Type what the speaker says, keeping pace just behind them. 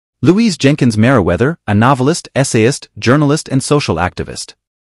Louise Jenkins Meriwether, a novelist, essayist, journalist and social activist.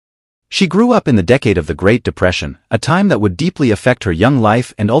 She grew up in the decade of the Great Depression, a time that would deeply affect her young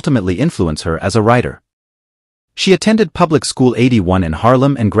life and ultimately influence her as a writer. She attended Public School 81 in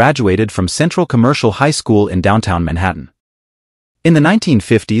Harlem and graduated from Central Commercial High School in downtown Manhattan. In the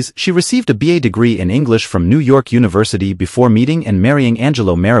 1950s, she received a BA degree in English from New York University before meeting and marrying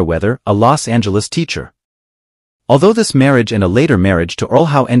Angelo Meriwether, a Los Angeles teacher. Although this marriage and a later marriage to Earl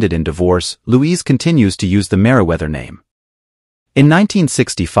Howe ended in divorce, Louise continues to use the Meriwether name. In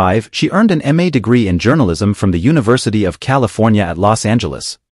 1965, she earned an MA degree in journalism from the University of California at Los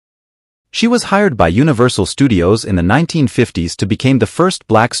Angeles. She was hired by Universal Studios in the 1950s to become the first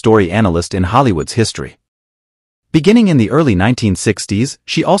black story analyst in Hollywood's history. Beginning in the early 1960s,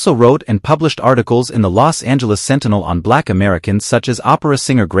 she also wrote and published articles in the Los Angeles Sentinel on Black Americans such as opera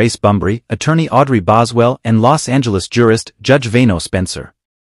singer Grace Bumbry, attorney Audrey Boswell, and Los Angeles jurist Judge Vano Spencer.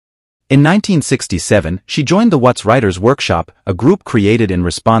 In 1967, she joined the Watts Writers' Workshop, a group created in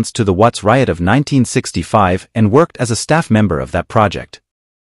response to the Watts Riot of 1965, and worked as a staff member of that project.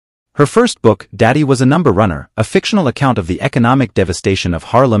 Her first book, Daddy Was a Number Runner, a fictional account of the economic devastation of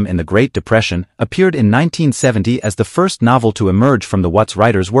Harlem in the Great Depression, appeared in 1970 as the first novel to emerge from the Watts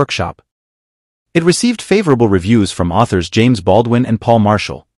Writers' Workshop. It received favorable reviews from authors James Baldwin and Paul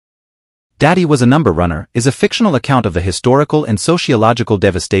Marshall. Daddy Was a Number Runner is a fictional account of the historical and sociological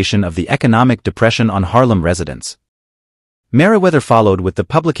devastation of the economic depression on Harlem residents. Meriwether followed with the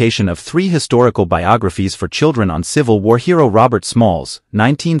publication of 3 historical biographies for children on Civil War hero Robert Smalls,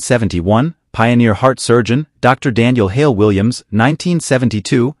 1971, pioneer heart surgeon, Dr. Daniel Hale Williams,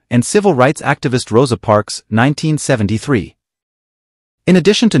 1972, and civil rights activist Rosa Parks, 1973. In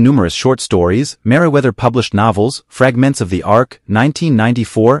addition to numerous short stories, Meriwether published novels, Fragments of the Ark,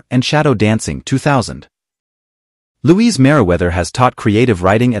 1994, and Shadow Dancing, 2000. Louise Meriwether has taught creative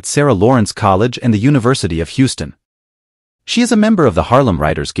writing at Sarah Lawrence College and the University of Houston. She is a member of the Harlem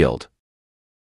Writers Guild.